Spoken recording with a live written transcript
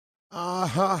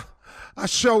Uh-huh. I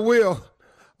sure will.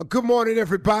 Good morning,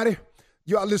 everybody.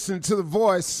 You are listening to The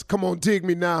Voice. Come on, dig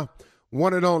me now.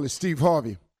 One and only Steve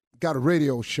Harvey. Got a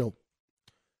radio show.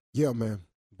 Yeah, man.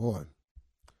 Boy,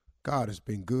 God has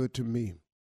been good to me.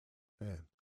 Man,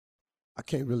 I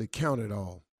can't really count it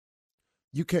all.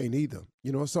 You can't either.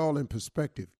 You know, it's all in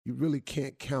perspective. You really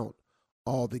can't count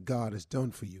all that God has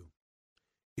done for you.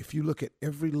 If you look at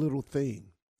every little thing,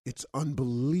 it's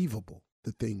unbelievable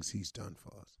the things he's done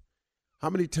for us. How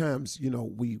many times,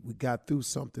 we got through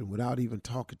something without even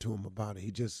talking to him about it? He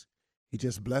just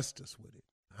blessed us with it.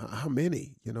 How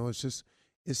many?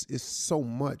 It's so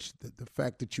much that the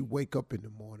fact that you wake up in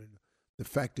the morning, the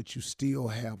fact that you still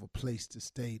have a place to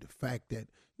stay, the fact that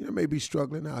may be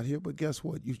struggling out here, but guess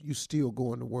what? You still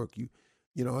going to work. You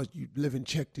living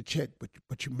check to check,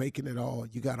 but you're making it all.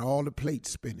 You got all the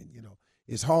plates spinning.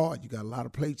 It's hard. You got a lot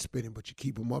of plates spinning, but you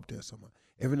keep them up there somehow.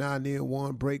 Every now and then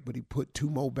one break, but he put two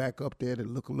more back up there that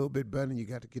look a little bit better, and you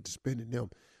got to get to spending them.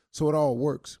 So it all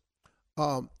works.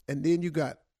 And then you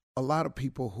got a lot of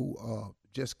people who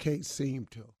just can't seem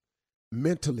to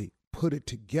mentally put it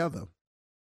together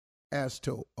as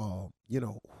to,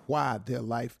 why their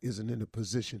life isn't in the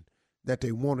position that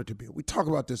they want it to be. We talk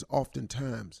about this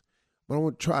oftentimes, but I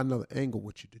want to try another angle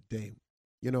with you today.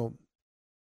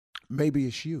 Maybe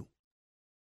it's you.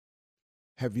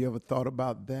 Have you ever thought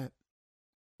about that?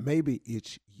 Maybe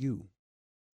it's you.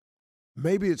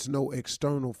 Maybe it's no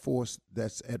external force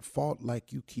that's at fault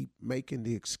like you keep making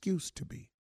the excuse to be.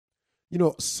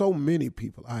 So many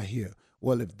people I hear,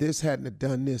 well, if this hadn't have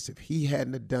done this, if he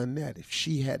hadn't have done that, if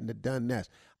she hadn't have done that,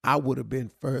 I would have been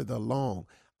further along.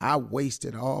 I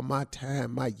wasted all my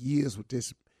time, my years with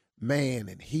this man,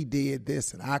 and he did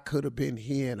this, and I could have been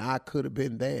here, and I could have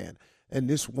been there. And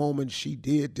this woman, she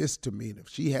did this to me, and if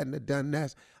she hadn't have done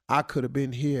that, I could have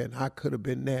been here, and I could have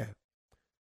been there.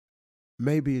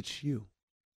 Maybe it's you.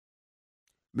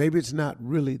 Maybe it's not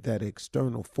really that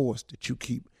external force that you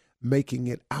keep making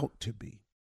it out to be.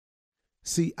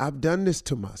 See, I've done this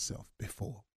to myself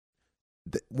before.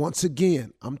 Once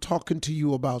again, I'm talking to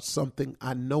you about something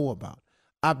I know about.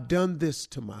 I've done this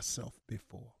to myself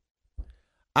before.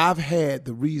 I've had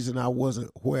the reason I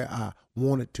wasn't where I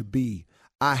wanted to be.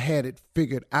 I had it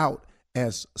figured out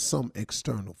as some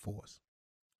external force.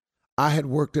 I had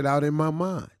worked it out in my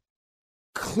mind.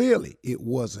 Clearly, it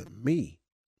wasn't me.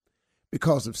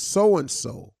 Because if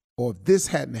so-and-so, or if this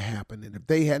hadn't happened, and if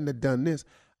they hadn't have done this,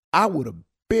 I would have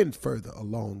been further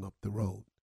along up the road.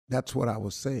 That's what I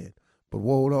was saying. But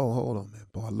hold on, man.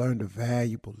 Boy, I learned a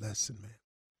valuable lesson, man.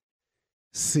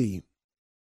 See,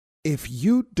 if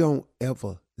you don't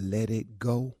ever let it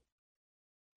go,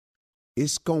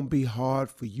 it's going to be hard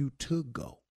for you to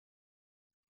go.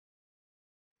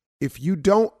 If you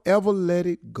don't ever let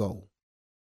it go,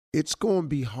 it's going to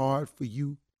be hard for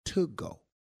you to go.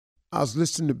 I was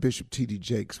listening to Bishop T.D.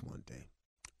 Jakes one day,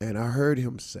 and I heard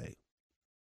him say,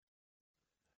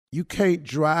 you can't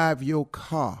drive your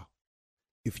car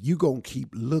if you going to keep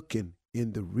looking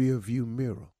in the rearview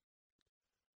mirror.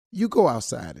 You go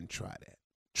outside and try that.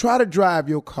 Try to drive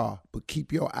your car, but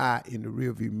keep your eye in the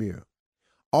rearview mirror.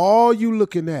 All you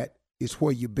looking at is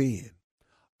where you been.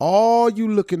 All you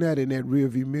looking at in that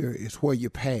rearview mirror is where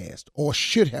you passed or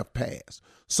should have passed,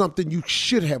 something you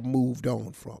should have moved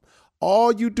on from.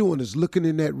 All you doing is looking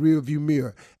in that rearview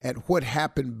mirror at what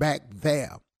happened back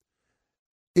there.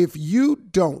 If you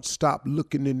don't stop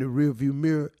looking in the rearview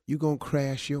mirror, you're going to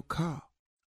crash your car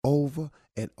over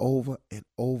and over and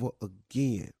over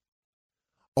again.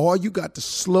 Or you got to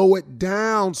slow it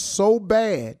down so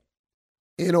bad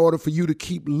in order for you to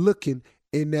keep looking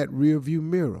in that rearview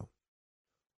mirror.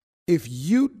 If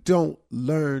you don't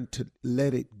learn to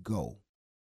let it go,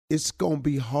 it's going to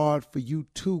be hard for you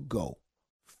to go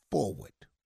forward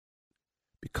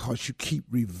because you keep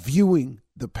reviewing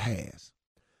the past.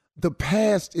 The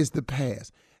past is the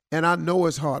past. And I know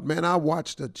it's hard. Man, I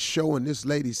watched a show and this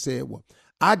lady said, well,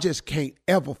 I just can't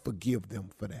ever forgive them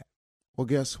for that. Well,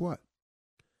 guess what?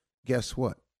 Guess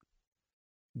what?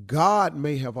 God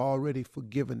may have already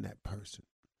forgiven that person.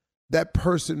 That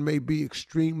person may be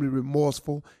extremely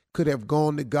remorseful, could have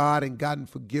gone to God and gotten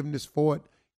forgiveness for it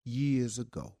years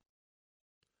ago.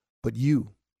 But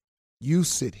you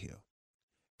sit here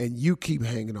and you keep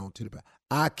hanging on to the past.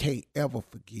 I can't ever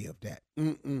forgive that.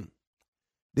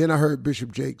 Then I heard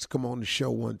Bishop Jakes come on the show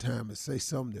one time and say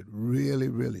something that really,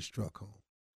 really struck home.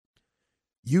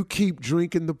 You keep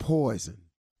drinking the poison,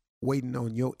 waiting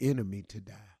on your enemy to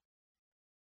die.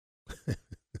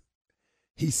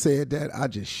 He said that, I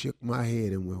just shook my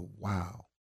head and went, wow.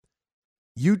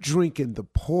 You drinking the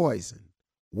poison,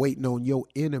 waiting on your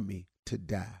enemy to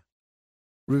die.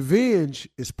 Revenge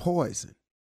is poison.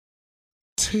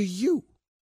 to you.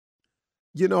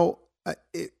 You know,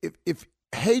 if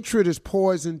hatred is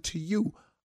poison to you,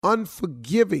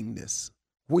 unforgivingness,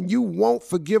 when you won't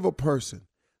forgive a person,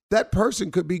 that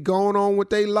person could be going on with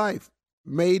their life,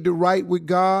 made to right with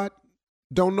God,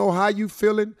 don't know how you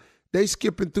feeling, they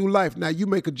skipping through life. Now, you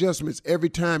make adjustments every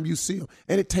time you see them,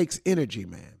 and it takes energy,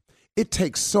 man. It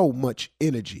takes so much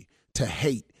energy to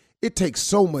hate. It takes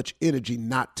so much energy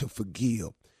not to forgive.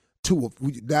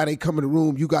 Now they come in the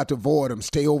room, you got to avoid them,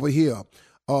 stay over here.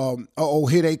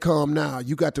 Here they come now.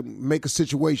 You got to make a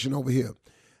situation over here.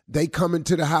 They come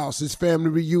into the house, it's family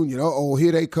reunion.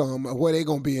 Here they come. Where they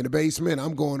gonna be, in the basement?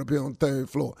 I'm going up here on the 3rd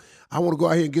floor. I want to go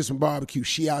out here and get some barbecue.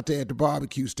 She out there at the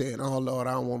barbecue stand. Oh Lord,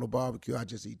 I don't want no barbecue. I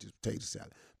just eat this potato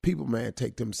salad. People, man,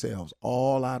 take themselves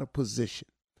all out of position,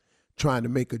 trying to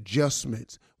make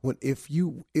adjustments when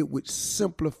it would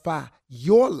simplify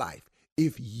your life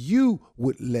if you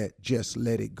would just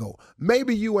let it go.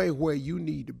 Maybe you ain't where you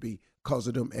need to be because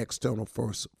of them external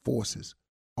forces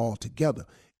altogether.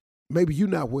 Maybe you're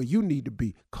not where you need to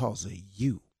be because of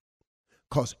you.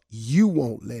 Because you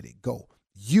won't let it go.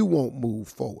 You won't move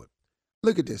forward.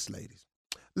 Look at this, ladies.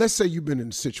 Let's say you've been in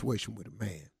a situation with a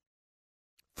man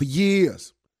for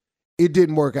years. It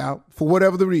didn't work out for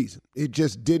whatever the reason. It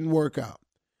just didn't work out.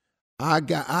 I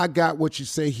got what you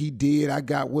say he did. I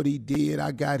got what he did.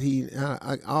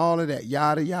 All of that,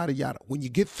 yada, yada, yada. When you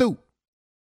get through,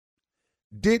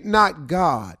 did not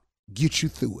God get you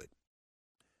through it?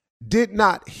 Did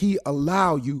not he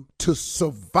allow you to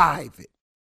survive it?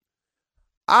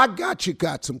 I got you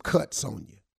got some cuts on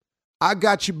you. I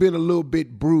got you been a little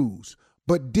bit bruised,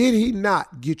 but did he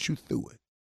not get you through it?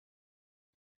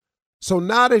 So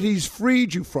now that he's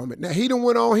freed you from it, now he done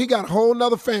went on, he got a whole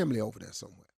nother family over there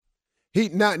somewhere.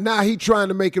 Now he trying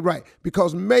to make it right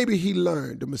because maybe he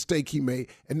learned the mistake he made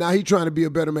and now he trying to be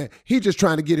a better man. He just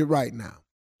trying to get it right now.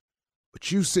 But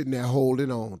you sitting there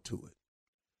holding on to it.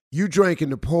 You drinking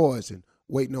the poison,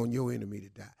 waiting on your enemy to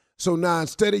die. So now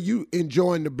instead of you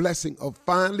enjoying the blessing of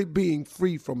finally being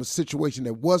free from a situation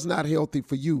that was not healthy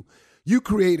for you, you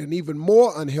create an even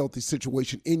more unhealthy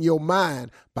situation in your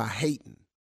mind by hating,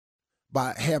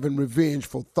 by having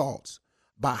revengeful thoughts,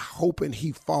 by hoping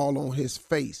he fall on his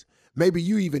face. Maybe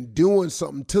you even doing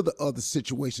something to the other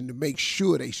situation to make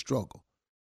sure they struggle.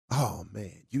 Oh,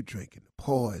 man, you drinking the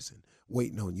poison,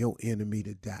 waiting on your enemy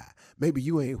to die. Maybe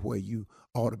you ain't where you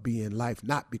ought to be in life,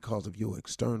 not because of your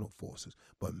external forces,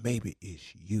 but maybe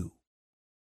it's you.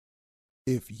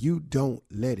 If you don't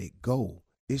let it go,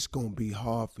 it's going to be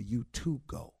hard for you to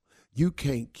go. You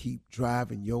can't keep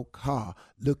driving your car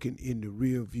looking in the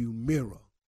rearview mirror.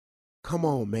 Come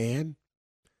on, man.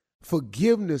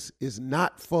 Forgiveness is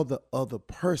not for the other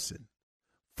person.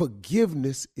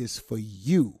 Forgiveness is for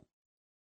you.